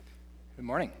Good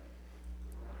morning.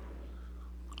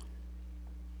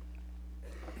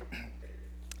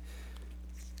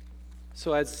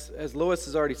 So as Lois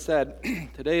has already said,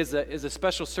 today is a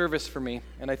special service for me,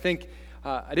 and I think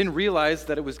I didn't realize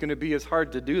that it was going to be as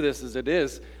hard to do this as it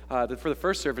is. For the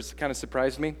first service, it kind of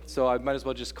surprised me, so I might as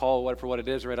well just call it for what it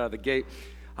is right out of the gate.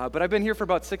 But I've been here for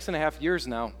about 6.5 years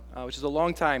now, which is a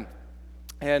long time,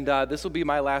 and this will be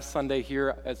my last Sunday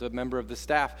here as a member of the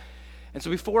staff. And so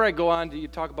before I go on to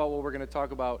talk about what we're going to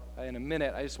talk about in a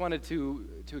minute, I just wanted to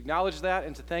acknowledge that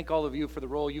and to thank all of you for the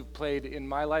role you've played in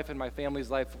my life and my family's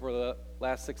life for the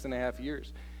last 6.5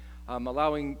 years,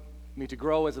 allowing me to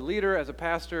grow as a leader, as a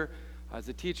pastor, as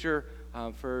a teacher,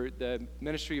 for the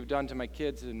ministry you've done to my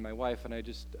kids and my wife, and I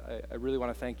really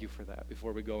want to thank you for that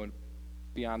before we go and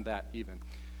beyond that even.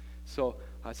 So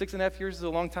 6.5 years is a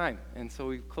long time, and so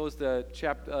we've closed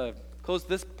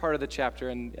this part of the chapter,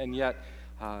 and yet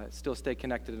still stay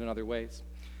connected in other ways.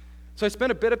 So I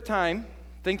spent a bit of time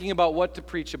thinking about what to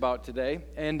preach about today,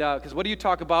 and because what do you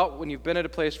talk about when you've been at a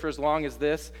place for as long as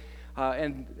this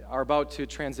and are about to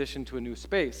transition to a new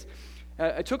space?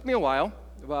 It took me a while,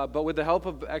 but with the help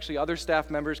of actually other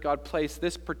staff members, God placed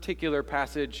this particular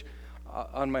passage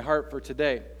on my heart for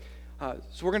today.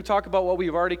 So we're going to talk about what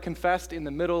we've already confessed in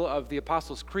the middle of the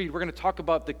Apostles' Creed. We're going to talk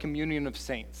about the communion of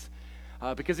saints.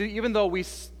 Because even though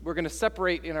we're going to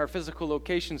separate in our physical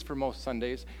locations for most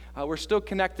Sundays, we're still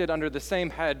connected under the same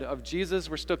head of Jesus.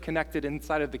 We're still connected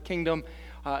inside of the kingdom.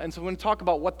 And so we're going to talk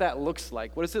about what that looks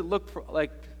like. What does it look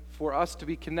like for us to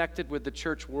be connected with the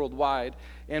church worldwide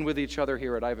and with each other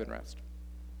here at Ivanrest?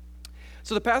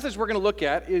 So the passage we're going to look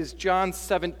at is John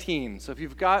 17. So if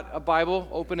you've got a Bible,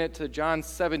 open it to John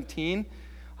 17.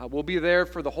 We'll be there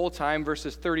for the whole time,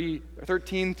 verses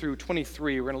 13 through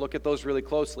 23. We're going to look at those really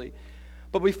closely.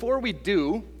 But before we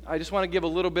do, I just want to give a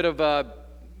little bit of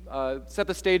set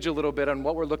the stage a little bit on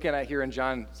what we're looking at here in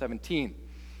John 17.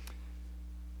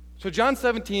 So John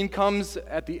 17 comes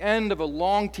at the end of a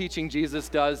long teaching Jesus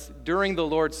does during the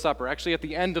Lord's Supper. Actually, at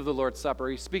the end of the Lord's Supper,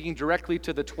 he's speaking directly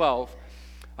to the 12.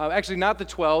 Actually, not the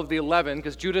 12, the 11,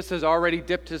 because Judas has already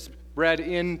dipped his bread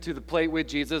into the plate with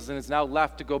Jesus and is now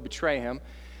left to go betray him.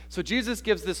 So Jesus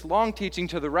gives this long teaching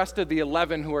to the rest of the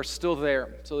 11 who are still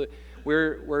there. So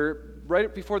we're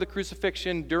right before the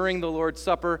crucifixion, during the Lord's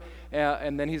Supper,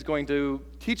 and then he's going to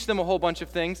teach them a whole bunch of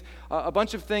things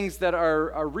that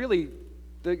are really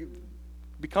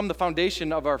become the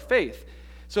foundation of our faith.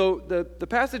 So the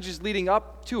passages leading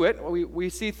up to it, we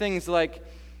see things like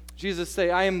Jesus say,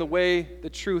 "I am the way, the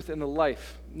truth, and the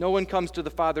life. No one comes to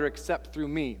the Father except through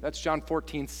me." That's John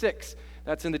 14:6.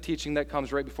 That's in the teaching that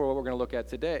comes right before what we're going to look at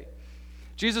today.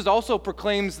 Jesus also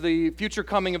proclaims the future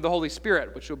coming of the Holy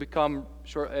Spirit, which will become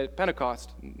at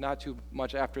Pentecost, not too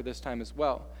much after this time as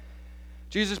well.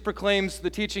 Jesus proclaims the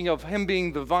teaching of him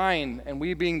being the vine and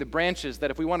we being the branches,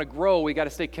 that if we want to grow, we got to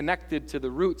stay connected to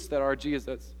the roots that are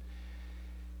Jesus.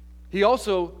 He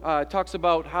also talks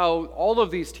about how all of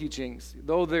these teachings,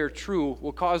 though they're true,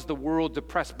 will cause the world to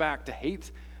press back to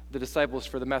hate the disciples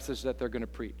for the message that they're going to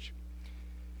preach.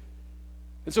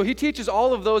 And so he teaches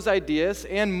all of those ideas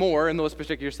and more in those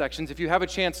particular sections. If you have a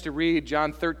chance to read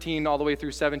John 13 all the way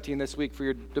through 17 this week for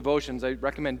your devotions, I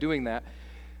recommend doing that.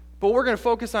 But what we're going to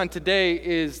focus on today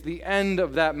is the end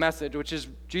of that message, which is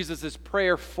Jesus'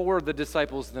 prayer for the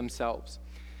disciples themselves.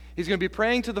 He's going to be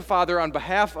praying to the Father on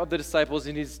behalf of the disciples,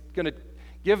 and he's going to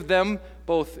give them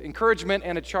both encouragement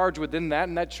and a charge within that,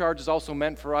 and that charge is also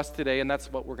meant for us today, and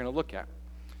that's what we're going to look at.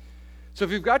 So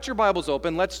if you've got your Bibles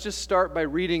open, let's just start by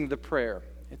reading the prayer.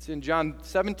 It's in John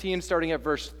 17, starting at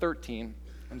verse 13,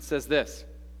 and it says this: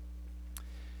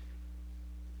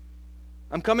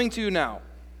 "I'm coming to you now,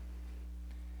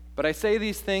 but I say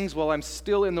these things while I'm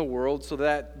still in the world, so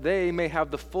that they may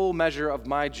have the full measure of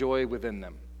my joy within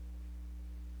them.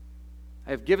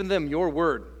 I have given them your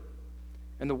word,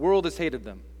 and the world has hated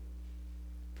them,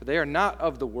 for they are not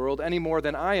of the world any more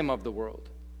than I am of the world.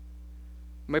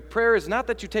 My prayer is not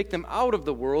that you take them out of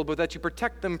the world, but that you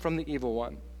protect them from the evil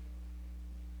one.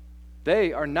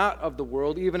 They are not of the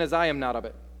world, even as I am not of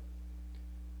it.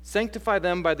 Sanctify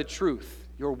them by the truth.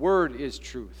 Your word is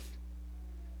truth.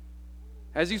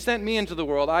 As you sent me into the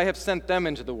world, I have sent them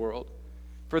into the world.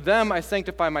 For them I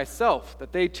sanctify myself,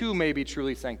 that they too may be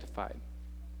truly sanctified.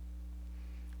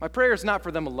 My prayer is not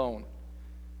for them alone.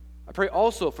 I pray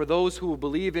also for those who will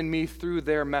believe in me through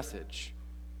their message,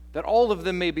 that all of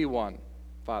them may be one,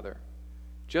 Father,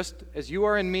 just as you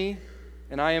are in me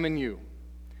and I am in you.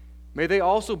 May they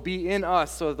also be in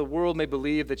us, so that the world may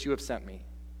believe that you have sent me.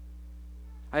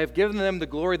 I have given them the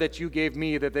glory that you gave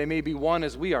me, that they may be one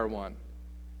as we are one.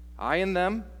 I in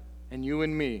them, and you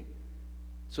in me,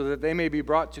 so that they may be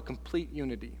brought to complete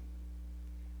unity.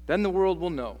 Then the world will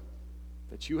know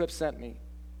that you have sent me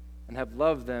and have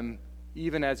loved them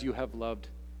even as you have loved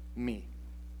me.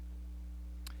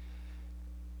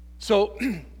 So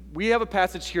we have a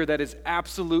passage here that is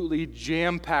absolutely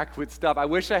jam-packed with stuff. I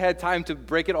wish I had time to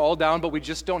break it all down, but we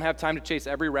just don't have time to chase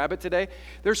every rabbit today.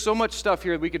 There's so much stuff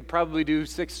here, we could probably do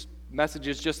 6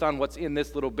 messages just on what's in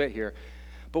this little bit here.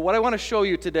 But what I want to show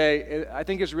you today, I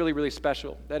think is really, really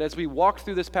special. That as we walk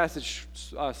through this passage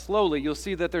slowly, you'll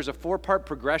see that there's a 4-part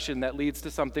progression that leads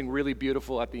to something really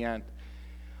beautiful at the end.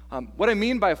 What I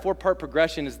mean by a 4-part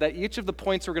progression is that each of the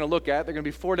points we're going to look at, they're going to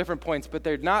be 4 different points, but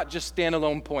they're not just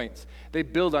standalone points. They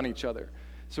build on each other.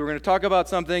 So we're going to talk about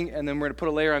something, and then we're going to put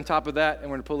a layer on top of that,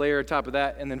 and we're going to put a layer on top of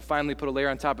that, and then finally put a layer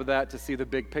on top of that to see the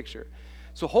big picture.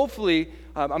 So hopefully,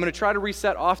 I'm going to try to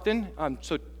reset often.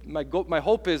 So my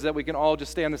hope is that we can all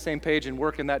just stay on the same page and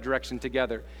work in that direction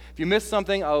together. If you miss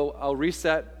something, I'll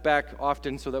reset back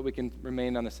often so that we can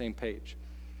remain on the same page.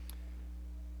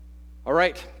 All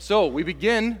right, so we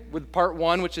begin with part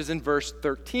 1, which is in verse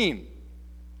 13,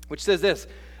 which says this: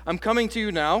 I'm coming to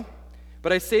you now,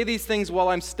 but I say these things while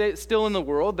I'm still in the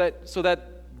world, so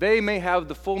that they may have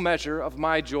the full measure of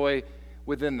my joy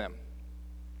within them.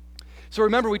 So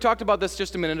remember, we talked about this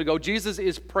just a minute ago. Jesus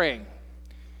is praying.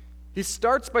 He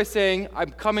starts by saying,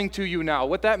 I'm coming to you now.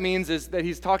 What that means is that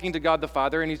he's talking to God the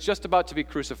Father, and he's just about to be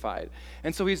crucified.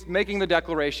 And so he's making the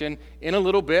declaration, in a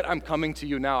little bit, I'm coming to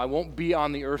you now. I won't be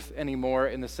on the earth anymore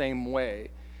in the same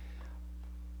way.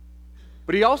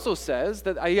 But he also says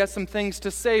that he has some things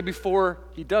to say before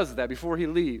he does that, before he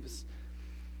leaves.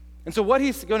 And so what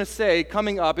he's going to say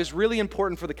coming up is really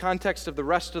important for the context of the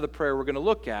rest of the prayer we're going to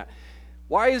look at.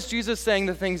 Why is Jesus saying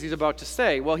the things he's about to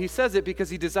say? Well, he says it because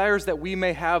he desires that we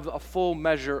may have a full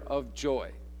measure of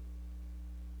joy.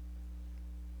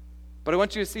 But I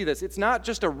want you to see this. It's not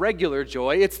just a regular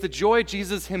joy. It's the joy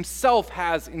Jesus himself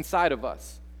has inside of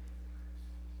us.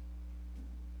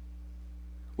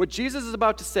 What Jesus is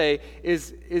about to say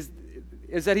is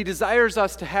that he desires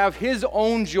us to have his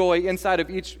own joy inside of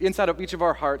each of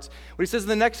our hearts. What he says in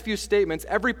the next few statements,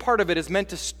 every part of it is meant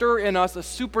to stir in us a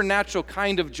supernatural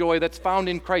kind of joy that's found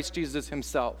in Christ Jesus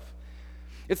himself.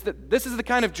 This is the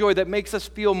kind of joy that makes us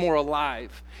feel more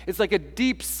alive. It's like a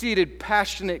deep-seated,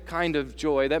 passionate kind of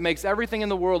joy that makes everything in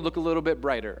the world look a little bit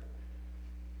brighter.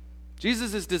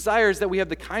 Jesus' desires that we have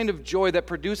the kind of joy that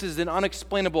produces an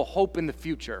unexplainable hope in the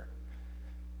future.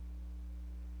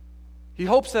 He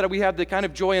hopes that we have the kind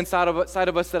of joy inside of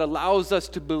us that allows us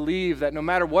to believe that no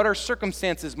matter what our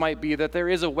circumstances might be, that there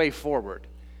is a way forward.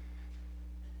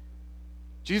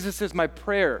 Jesus says, my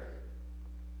prayer,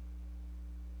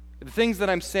 the things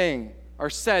that I'm saying are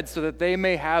said so that they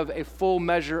may have a full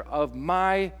measure of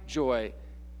my joy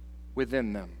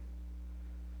within them.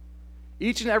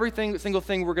 Each and every single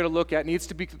thing we're going to look at needs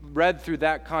to be read through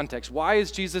that context. Why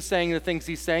is Jesus saying the things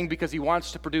he's saying? Because he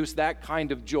wants to produce that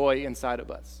kind of joy inside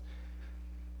of us.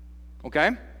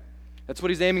 Okay? That's what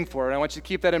he's aiming for, and I want you to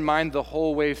keep that in mind the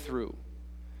whole way through.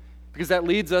 Because that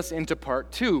leads us into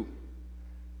part 2,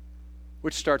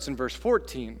 which starts in verse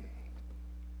 14.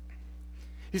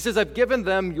 He says, I've given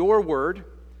them your word,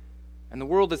 and the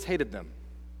world has hated them.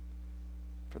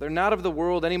 For they're not of the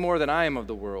world any more than I am of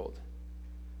the world.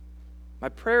 My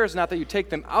prayer is not that you take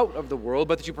them out of the world,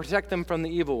 but that you protect them from the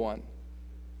evil one.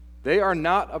 They are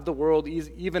not of the world,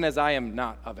 even as I am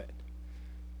not of it.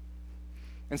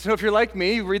 And so if you're like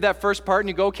me, you read that first part and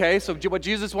you go, okay, so what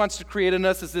Jesus wants to create in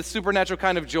us is this supernatural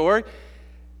kind of joy.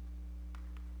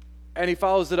 And he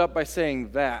follows it up by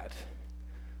saying that,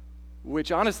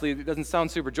 which honestly doesn't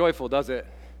sound super joyful, does it?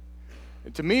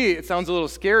 To me, it sounds a little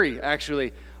scary,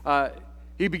 actually.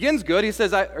 He begins good.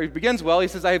 He begins well. He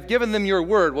says, I have given them your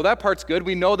word. Well, that part's good.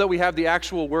 We know that we have the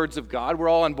actual words of God. We're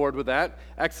all on board with that.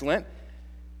 Excellent.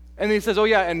 And then he says, oh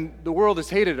yeah, and the world has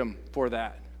hated him for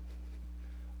that.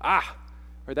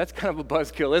 Right, that's kind of a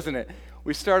buzzkill, isn't it?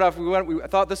 We start off, we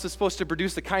thought this was supposed to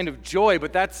produce the kind of joy,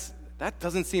 but that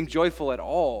doesn't seem joyful at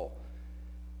all.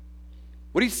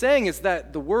 What he's saying is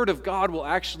that the word of God will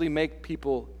actually make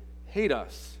people hate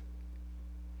us.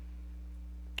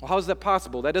 Well, how is that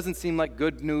possible? That doesn't seem like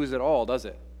good news at all, does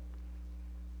it?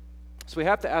 So we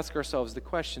have to ask ourselves the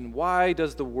question, why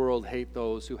does the world hate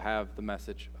those who have the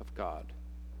message of God?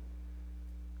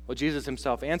 Well, Jesus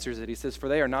himself answers it. He says, for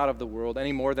they are not of the world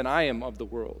any more than I am of the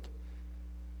world.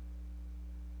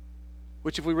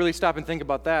 Which, if we really stop and think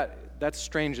about that, that's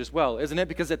strange as well, isn't it?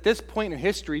 Because at this point in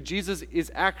history, Jesus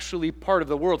is actually part of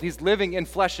the world. He's living in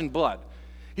flesh and blood.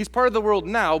 He's part of the world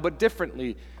now, but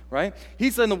differently, right?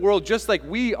 He's in the world just like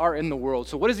we are in the world.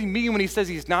 So what does he mean when he says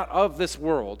he's not of this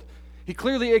world? He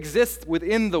clearly exists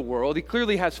within the world. He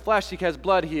clearly has flesh, he has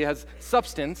blood, he has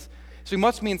substance. So he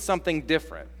must mean something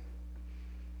different.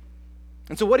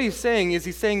 And so what he's saying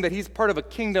that he's part of a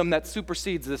kingdom that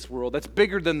supersedes this world, that's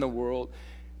bigger than the world,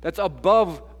 that's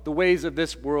above the ways of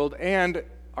this world, and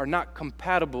are not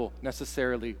compatible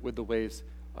necessarily with the ways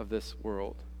of this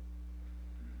world.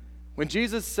 When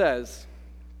Jesus says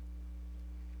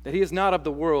that he is not of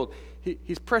the world,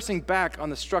 he's pressing back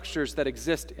on the structures that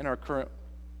exist in our current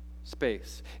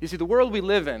space. You see, the world we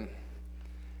live in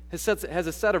has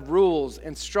a set of rules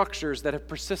and structures that have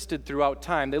persisted throughout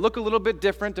time. They look a little bit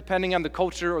different depending on the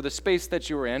culture or the space that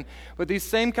you're in, but these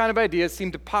same kind of ideas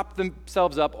seem to pop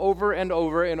themselves up over and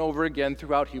over and over again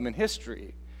throughout human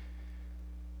history.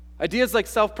 Ideas like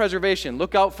self-preservation,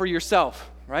 look out for yourself,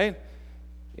 right?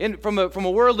 From a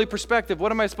worldly perspective,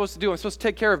 what am I supposed to do? I'm supposed to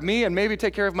take care of me and maybe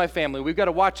take care of my family. We've got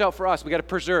to watch out for us. We've got to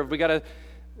preserve. We got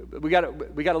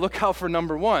to look out for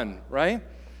number one, right?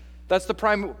 That's the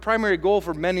primary goal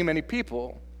for many, many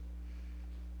people.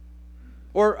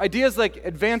 Or ideas like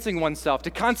advancing oneself,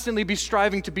 to constantly be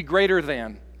striving to be greater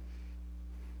than.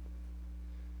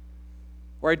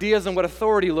 Or ideas on what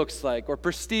authority looks like, or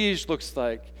prestige looks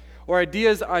like. Or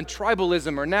ideas on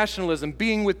tribalism or nationalism,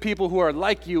 being with people who are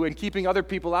like you and keeping other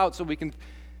people out so we can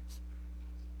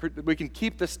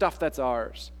keep the stuff that's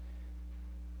ours.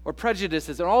 Or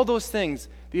prejudices, and all those things,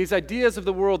 these ideas of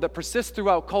the world that persist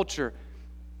throughout culture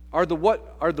are the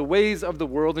ways of the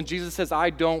world, and Jesus says, I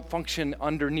don't function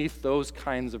underneath those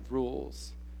kinds of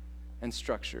rules and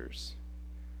structures.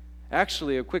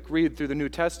 Actually, a quick read through the New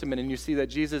Testament, and you see that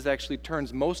Jesus actually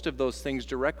turns most of those things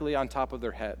directly on top of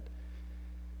their head.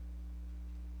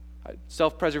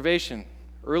 Self-preservation.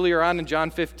 Earlier on in John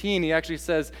 15, he actually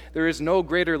says, there is no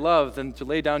greater love than to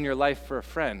lay down your life for a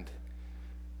friend.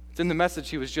 It's in the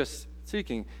message he was just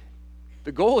seeking.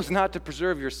 The goal is not to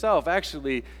preserve yourself.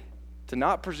 Actually, to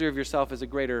not preserve yourself is a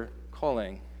greater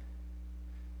calling.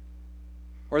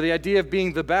 Or the idea of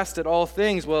being the best at all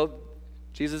things. Well,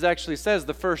 Jesus actually says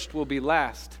the first will be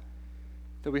last,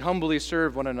 that we humbly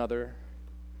serve one another.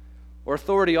 Or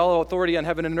authority, all authority on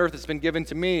heaven and earth has been given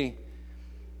to me.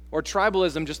 Or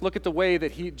tribalism, just look at the way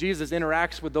that Jesus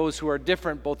interacts with those who are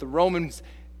different, both the Romans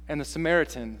and the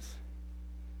Samaritans.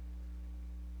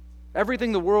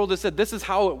 Everything the world has said, this is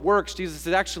how it works. Jesus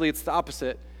said, actually, it's the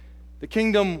opposite. The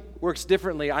kingdom works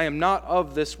differently. I am not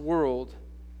of this world.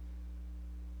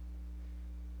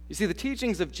 You see, the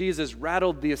teachings of Jesus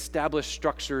rattled the established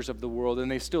structures of the world, and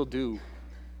they still do.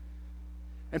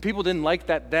 And people didn't like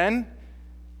that then.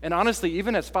 And honestly,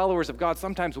 even as followers of God,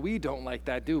 sometimes we don't like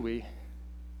that, do we?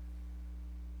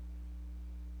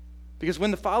 Because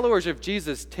when the followers of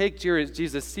Jesus take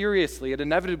Jesus seriously, it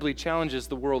inevitably challenges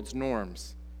the world's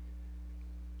norms,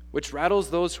 which rattles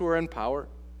those who are in power,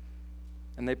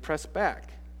 and they press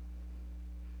back.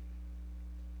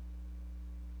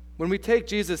 When we take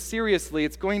Jesus seriously,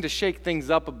 it's going to shake things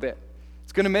up a bit.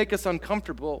 It's going to make us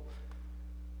uncomfortable.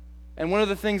 And one of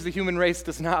the things the human race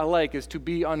does not like is to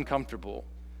be uncomfortable.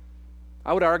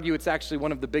 I would argue it's actually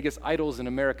one of the biggest idols in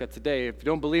America today. If you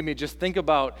don't believe me, just think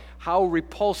about how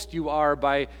repulsed you are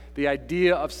by the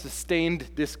idea of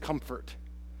sustained discomfort.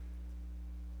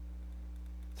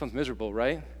 Sounds miserable,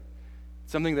 right?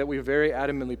 Something that we very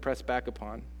adamantly press back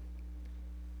upon.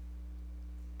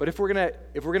 But if we're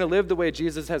gonna live the way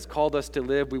Jesus has called us to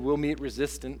live, we will meet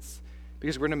resistance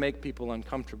because we're gonna make people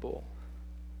uncomfortable.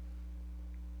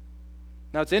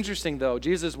 Now it's interesting though,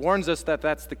 Jesus warns us that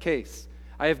that's the case.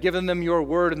 I have given them your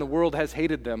word and the world has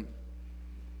hated them.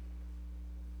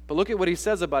 But look at what he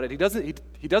says about it.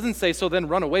 He doesn't say, so then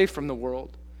run away from the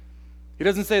world. He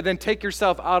doesn't say, then take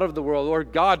yourself out of the world, or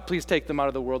God, please take them out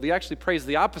of the world. He actually prays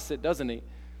the opposite, doesn't he?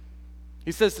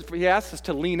 He asks us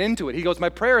to lean into it. He goes, my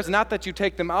prayer is not that you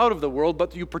take them out of the world,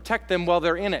 but you protect them while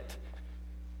they're in it.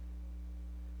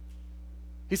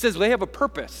 He says they have a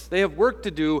purpose. They have work to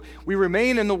do. We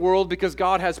remain in the world because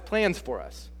God has plans for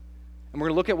us. And we're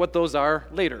going to look at what those are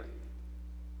later.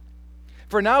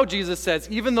 For now, Jesus says,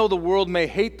 even though the world may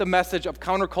hate the message of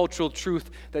countercultural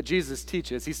truth that Jesus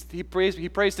teaches, he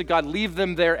prays to God, leave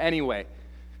them there anyway.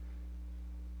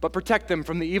 But protect them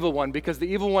from the evil one, because the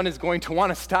evil one is going to want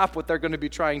to stop what they're going to be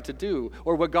trying to do,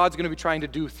 or what God's going to be trying to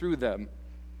do through them.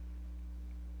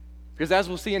 Because as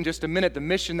we'll see in just a minute, the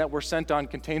mission that we're sent on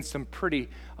contains some pretty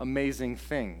amazing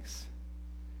things.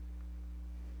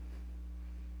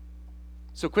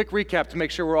 So quick recap to make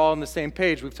sure we're all on the same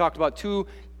page. We've talked about two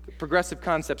progressive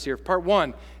concepts here. Part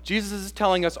one, Jesus is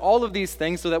telling us all of these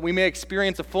things so that we may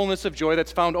experience a fullness of joy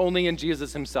that's found only in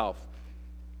Jesus himself,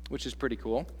 which is pretty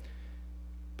cool.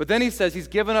 But then he says he's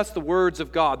given us the words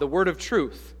of God, the word of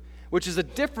truth, which is a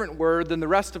different word than the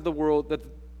rest of the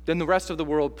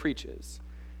world preaches.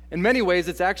 In many ways,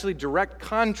 it's actually direct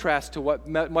contrast to what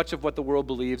much of what the world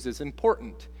believes is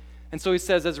important. And so he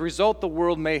says, as a result, the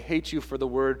world may hate you for the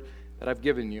word that I've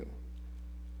given you.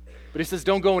 But he says,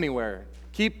 don't go anywhere.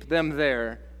 Keep them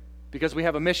there because we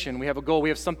have a mission, we have a goal, we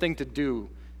have something to do,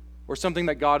 or something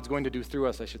that God's going to do through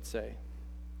us, I should say.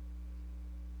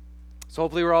 So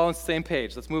hopefully we're all on the same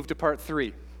page. Let's move to part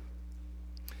 3.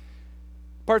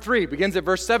 Part 3 begins at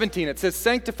verse 17. It says,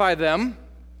 sanctify them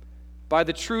by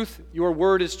the truth, your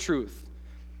word is truth.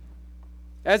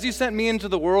 As you sent me into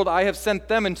the world, I have sent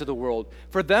them into the world.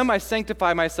 For them I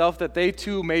sanctify myself, that they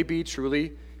too may be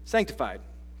truly sanctified.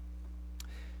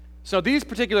 So these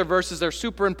particular verses are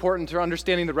super important to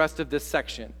understanding the rest of this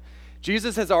section.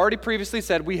 Jesus has already previously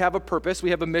said we have a purpose, we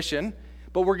have a mission,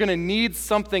 but we're going to need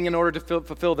something in order to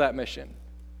fulfill that mission.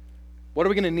 What are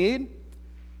we going to need?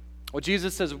 Well,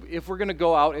 Jesus says if we're going to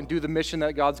go out and do the mission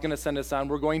that God's going to send us on,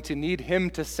 we're going to need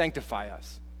him to sanctify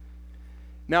us.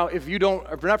 Now, if you're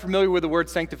not familiar with the word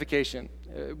sanctification,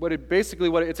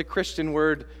 it's a Christian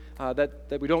word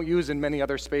that we don't use in many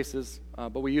other spaces,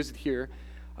 but we use it here.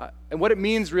 And what it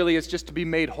means really is just to be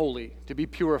made holy, to be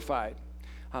purified.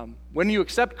 When you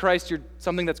accept Christ, you're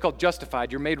something that's called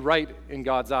justified. You're made right in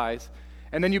God's eyes.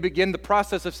 And then you begin the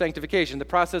process of sanctification, the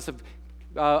process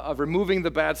of removing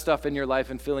the bad stuff in your life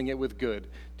and filling it with good,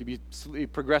 to be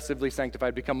progressively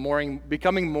sanctified,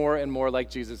 becoming more and more like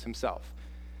Jesus himself.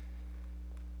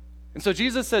 And so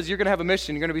Jesus says you're going to have a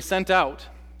mission, you're going to be sent out.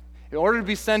 In order to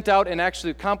be sent out and actually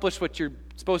accomplish what you're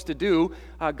supposed to do,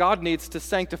 God needs to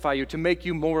sanctify you, to make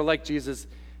you more like Jesus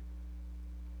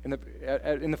in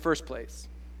the first place.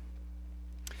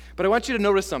 But I want you to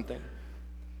notice something.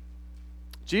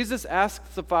 Jesus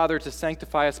asks the Father to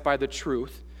sanctify us by the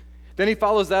truth. Then he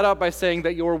follows that up by saying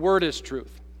that your word is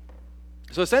truth.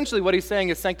 So essentially what he's saying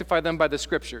is sanctify them by the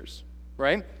scriptures,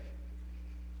 right?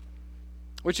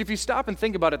 Which if you stop and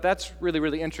think about it, that's really,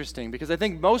 really interesting, because I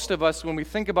think most of us, when we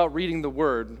think about reading the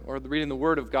word, or reading the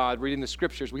word of God, reading the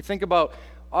scriptures, we think about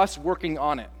us working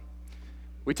on it.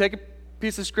 We take a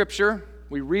piece of scripture,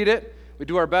 we read it, we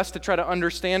do our best to try to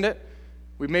understand it,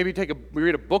 we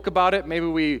read a book about it, maybe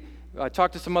we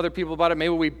talk to some other people about it,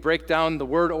 maybe we break down the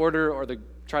word order or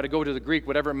try to go to the Greek,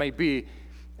 whatever it may be.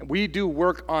 We do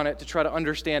work on it to try to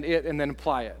understand it and then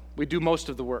apply it. We do most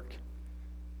of the work.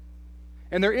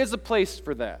 And there is a place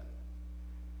for that.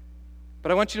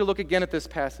 But I want you to look again at this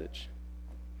passage.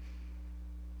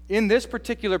 In this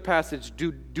particular passage,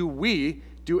 do we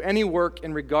do any work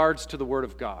in regards to the Word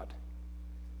of God?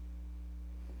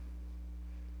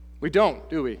 We don't,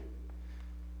 do we?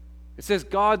 It says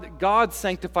God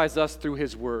sanctifies us through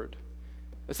His Word.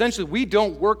 Essentially, we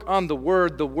don't work on the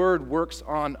Word works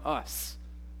on us.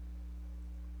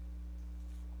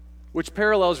 Which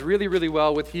parallels really, really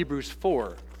well with Hebrews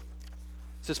 4.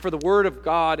 It says, for the Word of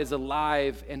God is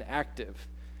alive and active,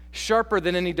 sharper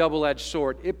than any double-edged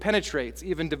sword. It penetrates,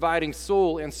 even dividing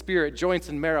soul and spirit, joints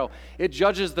and marrow. It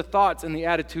judges the thoughts and the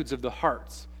attitudes of the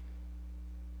hearts.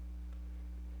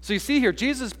 So you see here,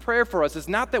 Jesus' prayer for us is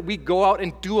not that we go out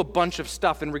and do a bunch of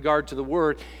stuff in regard to the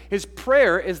Word. His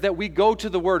prayer is that we go to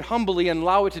the Word humbly and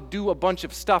allow it to do a bunch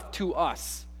of stuff to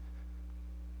us.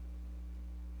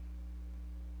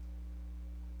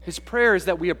 His prayer is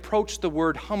that we approach the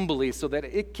Word humbly so that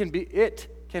it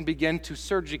can begin to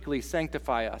surgically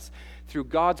sanctify us through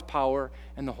God's power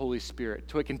and the Holy Spirit,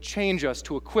 so it can change us,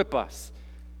 to equip us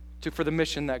for the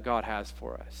mission that God has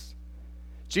for us.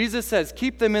 Jesus says,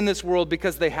 keep them in this world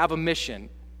because they have a mission.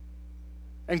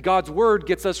 And God's Word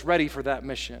gets us ready for that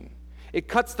mission. It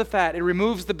cuts the fat, it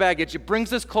removes the baggage, it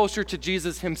brings us closer to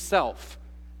Jesus himself.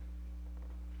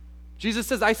 Jesus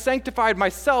says, I sanctified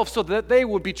myself so that they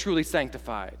would be truly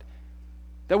sanctified,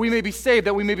 that we may be saved,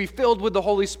 that we may be filled with the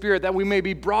Holy Spirit, that we may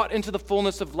be brought into the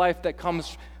fullness of life that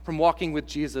comes from walking with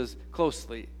Jesus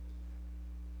closely.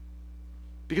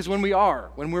 Because when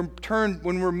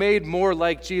we're made more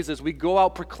like Jesus, we go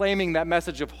out proclaiming that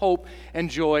message of hope and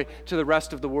joy to the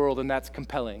rest of the world, and that's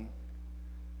compelling.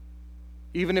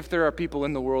 Even if there are people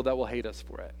in the world that will hate us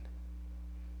for it.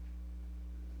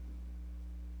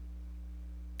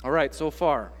 All right, so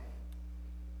far,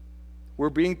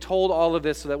 we're being told all of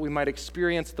this so that we might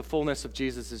experience the fullness of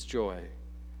Jesus' joy.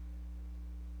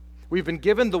 We've been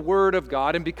given the Word of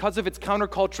God, and because of its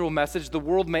countercultural message, the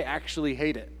world may actually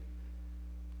hate it.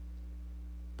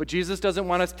 But Jesus doesn't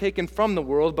want us taken from the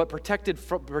world, but protected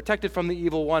from the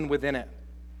evil one within it.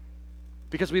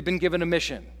 Because we've been given a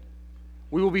mission.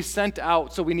 We will be sent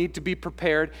out, so we need to be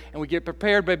prepared, and we get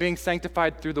prepared by being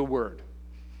sanctified through the Word.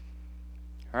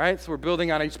 All right, so we're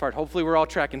building on each part. Hopefully we're all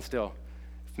tracking still.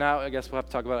 If not, I guess we'll have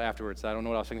to talk about it afterwards. I don't know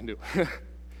what else I can do. So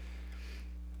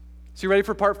you ready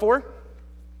for part 4?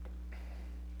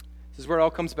 This is where it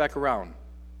all comes back around.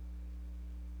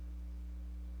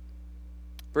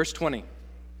 Verse 20.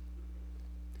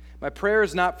 My prayer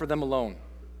is not for them alone.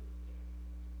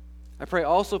 I pray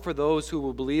also for those who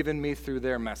will believe in me through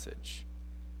their message,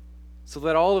 so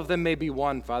that all of them may be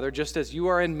one, Father, just as you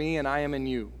are in me and I am in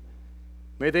you.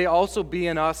 May they also be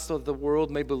in us, so that the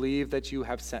world may believe that you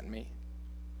have sent me.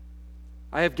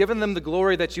 I have given them the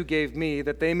glory that you gave me,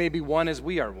 that they may be one as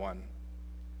we are one.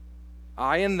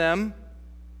 I and them,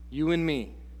 you and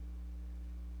me,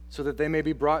 so that they may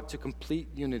be brought to complete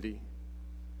unity.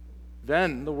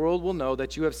 Then the world will know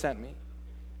that you have sent me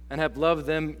and have loved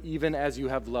them even as you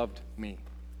have loved me.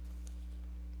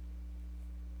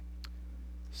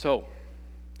 So,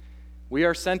 we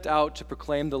are sent out to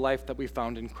proclaim the life that we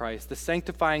found in Christ, the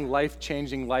sanctifying,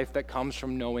 life-changing life that comes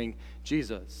from knowing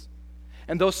Jesus.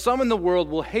 And though some in the world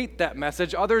will hate that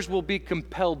message, others will be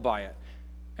compelled by it,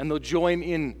 and they'll join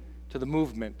in to the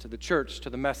movement, to the church, to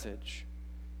the message.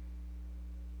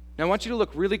 Now, I want you to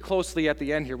look really closely at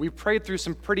the end here. We've prayed through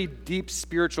some pretty deep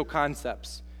spiritual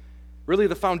concepts, really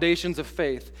the foundations of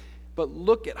faith. But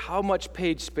look at how much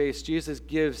page space Jesus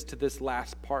gives to this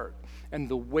last part and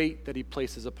the weight that he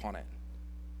places upon it.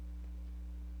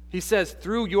 He says,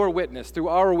 through your witness, through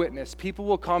our witness, people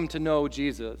will come to know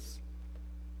Jesus.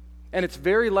 And it's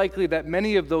very likely that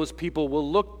many of those people will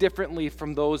look differently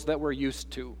from those that we're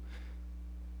used to.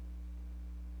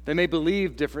 They may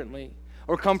believe differently,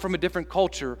 or come from a different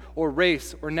culture, or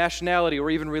race, or nationality, or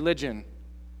even religion.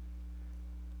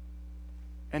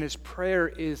 And his prayer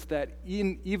is that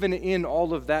even in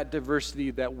all of that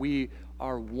diversity, that we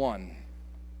are one.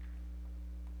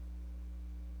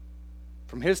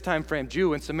 From his time frame,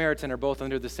 Jew and Samaritan are both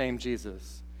under the same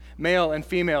Jesus. Male and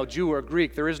female, Jew or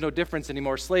Greek, there is no difference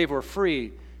anymore, slave or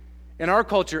free. In our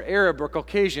culture, Arab or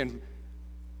Caucasian,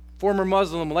 former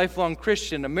Muslim, lifelong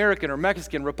Christian, American or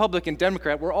Mexican, Republican,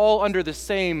 Democrat, we're all under the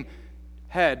same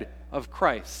head of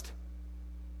Christ.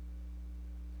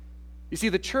 You see,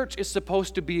 the church is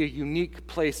supposed to be a unique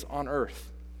place on earth.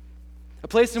 A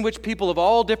place in which people of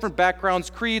all different backgrounds,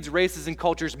 creeds, races, and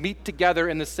cultures meet together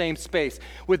in the same space,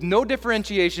 with no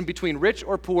differentiation between rich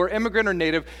or poor, immigrant or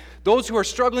native, those who are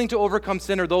struggling to overcome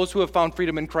sin or those who have found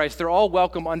freedom in Christ. They're all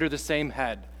welcome under the same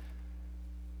head.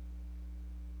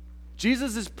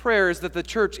 Jesus' prayer is that the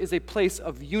church is a place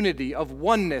of unity, of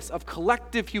oneness, of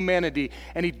collective humanity,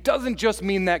 and he doesn't just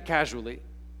mean that casually.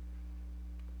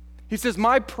 He says,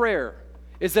 my prayer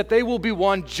is that they will be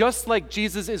one just like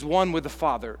Jesus is one with the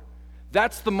Father.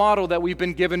 That's the model that we've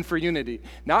been given for unity.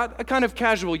 Not a kind of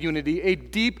casual unity, a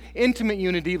deep, intimate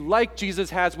unity like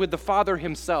Jesus has with the Father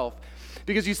himself.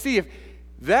 Because you see, if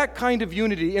that kind of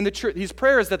unity in the church, his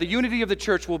prayer is that the unity of the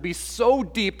church will be so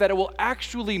deep that it will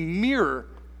actually mirror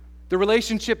the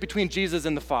relationship between Jesus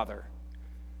and the Father.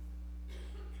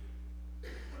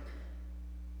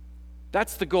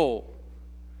 That's the goal.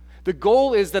 The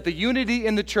goal is that the unity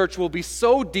in the church will be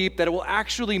so deep that it will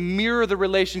actually mirror the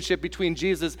relationship between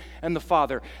Jesus and the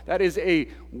Father. That is a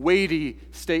weighty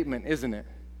statement, isn't it?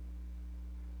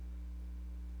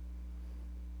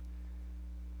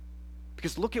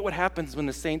 Because look at what happens when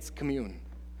the saints commune.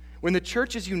 When the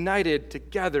church is united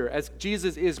together as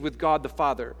Jesus is with God the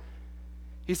Father.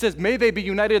 He says, may they be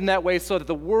united in that way so that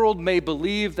the world may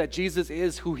believe that Jesus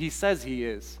is who he says he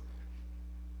is.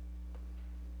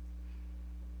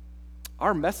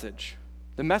 Our message,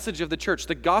 the message of the church,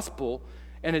 the gospel,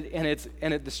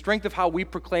 the strength of how we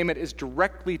proclaim it is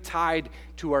directly tied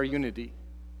to our unity.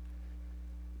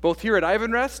 Both here at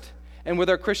Ivanrest and with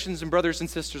our Christians and brothers and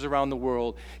sisters around the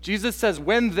world. Jesus says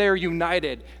when they're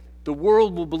united, the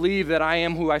world will believe that I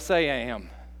am who I say I am.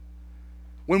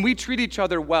 When we treat each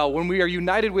other well, when we are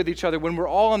united with each other, when we're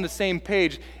all on the same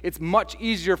page, it's much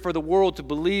easier for the world to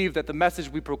believe that the message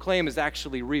we proclaim is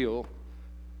actually real.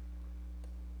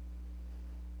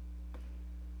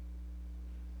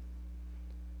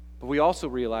 But we also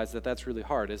realize that that's really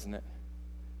hard, isn't it?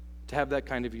 To have that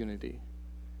kind of unity.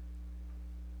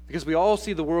 Because we all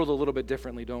see the world a little bit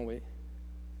differently, don't we?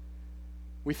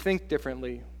 We think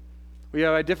differently. We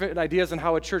have different ideas on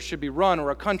how a church should be run,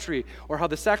 or a country, or how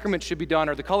the sacrament should be done,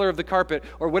 or the color of the carpet,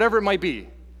 or whatever it might be.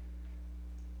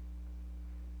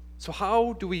 So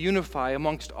how do we unify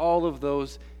amongst all of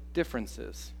those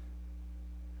differences?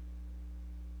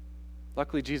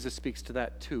 Luckily, Jesus speaks to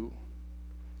that too.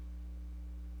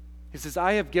 He says,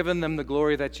 I have given them the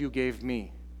glory that you gave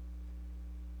me,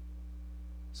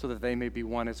 so that they may be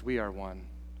one as we are one.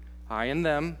 I and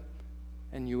them,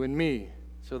 and you and me,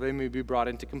 so they may be brought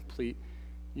into complete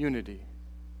unity.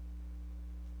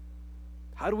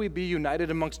 How do we be united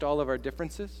amongst all of our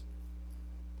differences?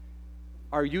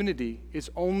 Our unity is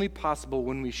only possible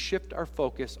when we shift our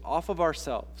focus off of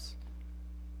ourselves,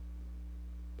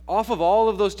 off of all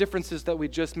of those differences that we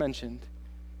just mentioned,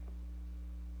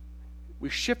 we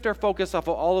shift our focus off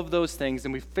of all of those things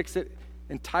and we fix it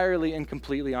entirely and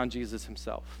completely on Jesus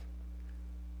himself.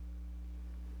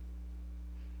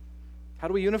 How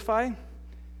do we unify?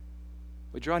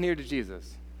 We draw near to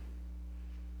Jesus.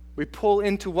 We pull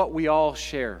into what we all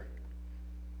share,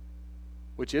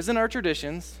 which isn't our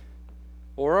traditions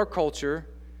or our culture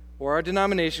or our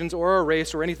denominations or our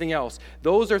race or anything else.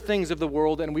 Those are things of the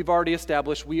world, and we've already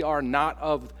established we are not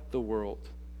of the world.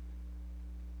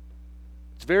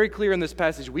 It's very clear in this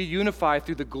passage, we unify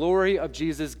through the glory of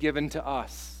Jesus given to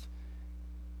us.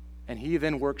 And he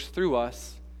then works through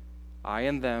us, I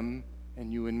and them,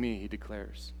 and you and me, he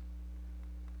declares.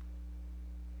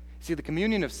 See, the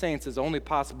communion of saints is only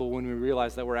possible when we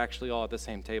realize that we're actually all at the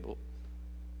same table.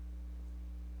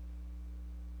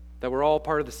 That we're all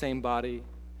part of the same body.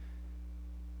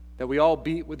 That we all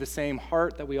beat with the same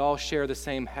heart. That we all share the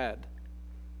same head.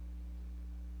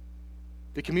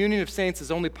 The communion of saints is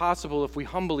only possible if we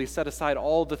humbly set aside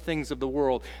all the things of the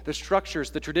world, the structures,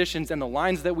 the traditions, and the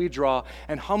lines that we draw,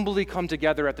 and humbly come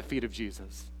together at the feet of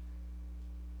Jesus.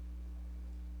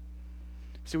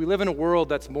 See, we live in a world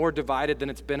that's more divided than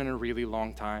it's been in a really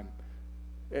long time.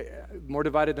 More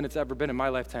divided than it's ever been in my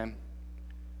lifetime.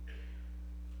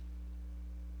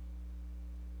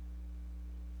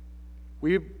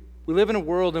 We live in a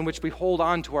world in which we hold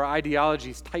on to our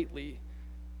ideologies tightly.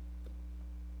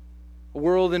 A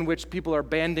world in which people are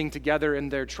banding together in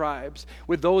their tribes,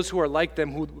 with those who are like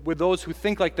them, with those who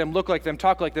think like them, look like them,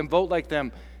 talk like them, vote like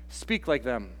them, speak like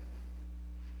them.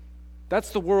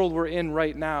 That's the world we're in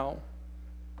right now.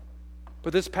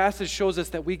 But this passage shows us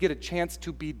that we get a chance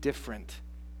to be different.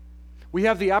 We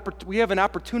have an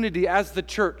opportunity as the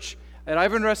church at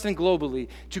Ivan Reston globally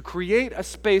to create a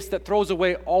space that throws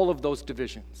away all of those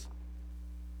divisions.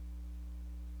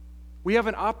 We have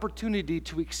an opportunity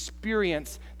to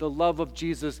experience the love of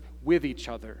Jesus with each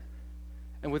other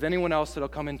and with anyone else that'll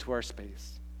come into our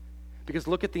space. Because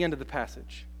look at the end of the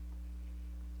passage.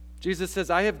 Jesus says,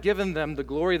 I have given them the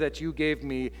glory that you gave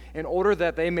me in order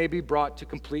that they may be brought to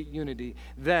complete unity.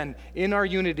 Then, in our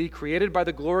unity created by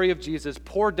the glory of Jesus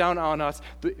poured down on us,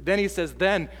 then he says,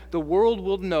 then the world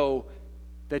will know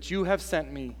that you have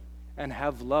sent me and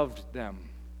have loved them.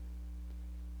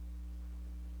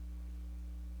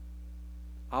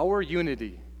 Our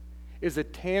unity is a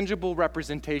tangible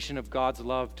representation of God's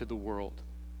love to the world.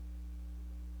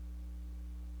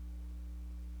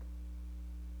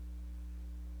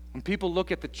 When people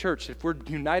look at the church, if we're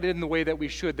united in the way that we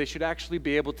should, they should actually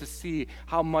be able to see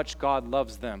how much God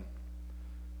loves them.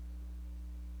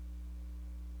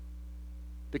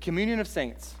 The communion of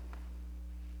saints,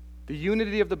 the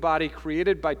unity of the body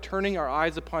created by turning our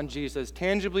eyes upon Jesus,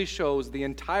 tangibly shows the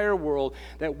entire world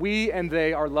that we and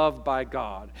they are loved by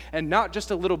God. And not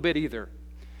just a little bit either.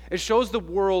 It shows the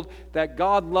world that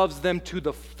God loves them to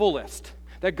the fullest,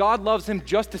 that God loves him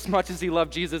just as much as he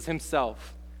loved Jesus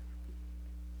himself.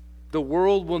 The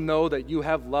world will know that you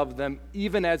have loved them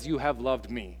even as you have loved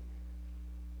me.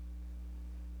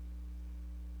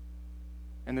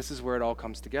 And this is where it all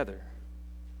comes together.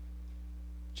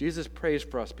 Jesus prays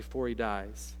for us before he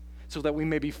dies so that we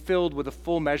may be filled with a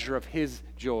full measure of his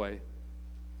joy.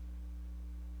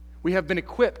 We have been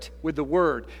equipped with the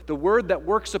word that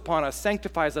works upon us,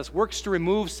 sanctifies us, works to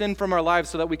remove sin from our lives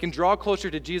so that we can draw closer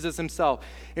to Jesus himself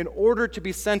in order to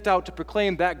be sent out to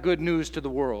proclaim that good news to the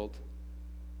world.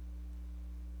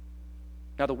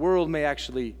 Now, the world may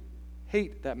actually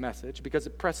hate that message because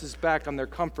it presses back on their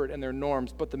comfort and their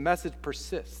norms, but the message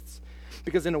persists.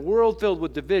 Because in a world filled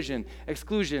with division,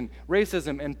 exclusion,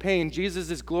 racism, and pain,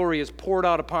 Jesus' glory is poured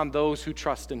out upon those who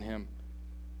trust in him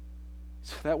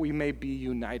so that we may be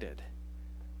united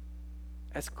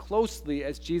as closely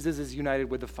as Jesus is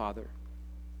united with the Father.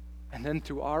 And then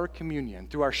through our communion,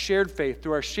 through our shared faith,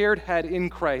 through our shared head in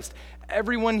Christ,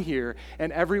 everyone here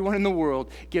and everyone in the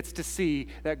world gets to see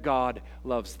that God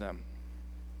loves them.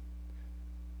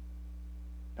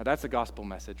 Now that's a gospel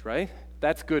message, right?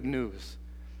 That's good news.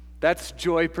 That's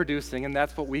joy producing, and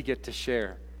that's what we get to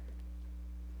share.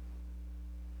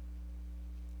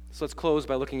 So let's close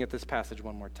by looking at this passage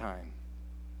one more time.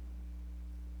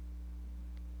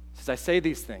 It says, I say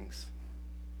these things.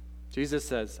 Jesus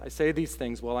says, I say these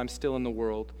things while I'm still in the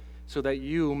world, so that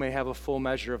you may have a full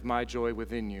measure of my joy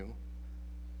within you.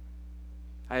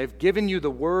 I have given you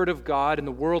the word of God, and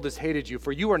the world has hated you,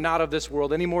 for you are not of this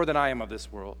world any more than I am of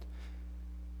this world.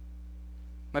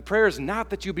 My prayer is not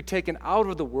that you be taken out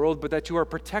of the world, but that you are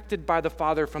protected by the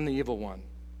Father from the evil one.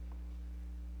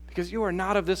 Because you are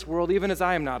not of this world, even as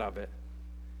I am not of it.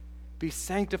 Be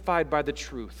sanctified by the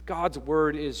truth. God's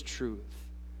word is truth.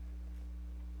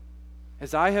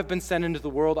 As I have been sent into the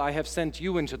world, I have sent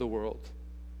you into the world.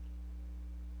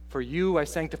 For you I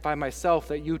sanctify myself,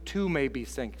 that you too may be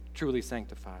truly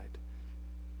sanctified.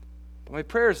 But my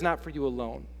prayer is not for you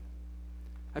alone.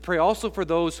 I pray also for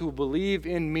those who believe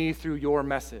in me through your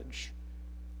message,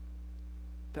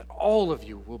 that all of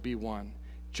you will be one,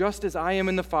 just as I am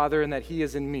in the Father and that he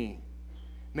is in me.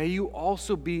 May you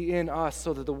also be in us,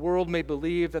 so that the world may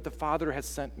believe that the Father has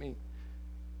sent me.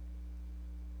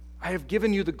 I have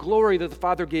given you the glory that the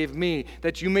Father gave me,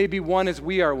 that you may be one as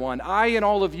we are one, I and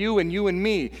all of you and you and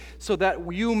me, so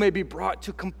that you may be brought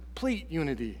to complete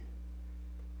unity.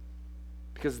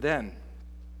 Because then,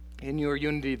 in your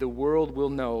unity, the world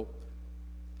will know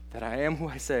that I am who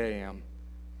I say I am,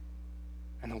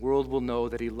 and the world will know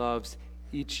that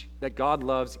that God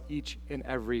loves each and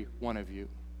every one of you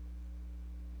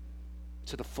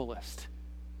to the fullest,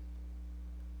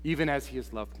 even as he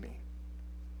has loved me.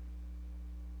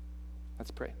 Let's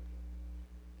pray.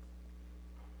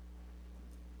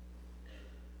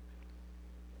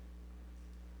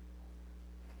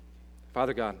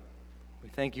 Father God, we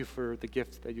thank you for the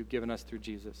gift that you've given us through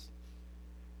Jesus.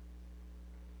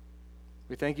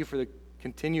 We thank you for the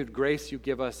continued grace you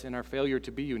give us in our failure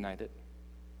to be united.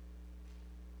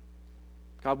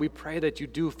 God, we pray that you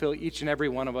do fill each and every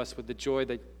one of us with the joy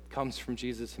that comes from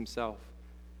Jesus himself.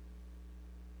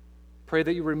 Pray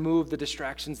that you remove the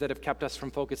distractions that have kept us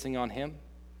from focusing on him.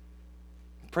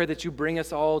 Pray that you bring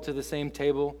us all to the same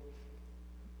table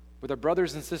with our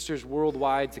brothers and sisters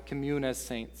worldwide to commune as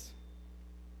saints.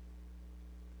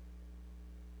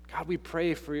 God, we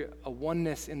pray for a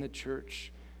oneness in the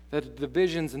church, that the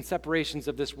divisions and separations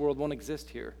of this world won't exist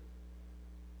here.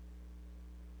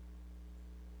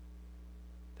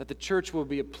 That the church will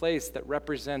be a place that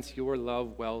represents your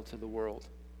love well to the world.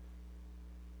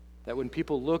 That when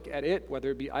people look at it,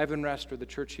 whether it be Ivan Rest or the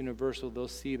Church Universal, they'll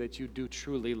see that you do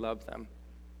truly love them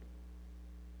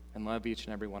and love each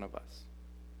and every one of us.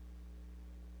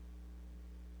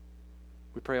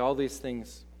 We pray all these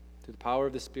things through the power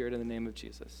of the Spirit in the name of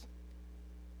Jesus.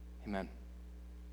 Amen.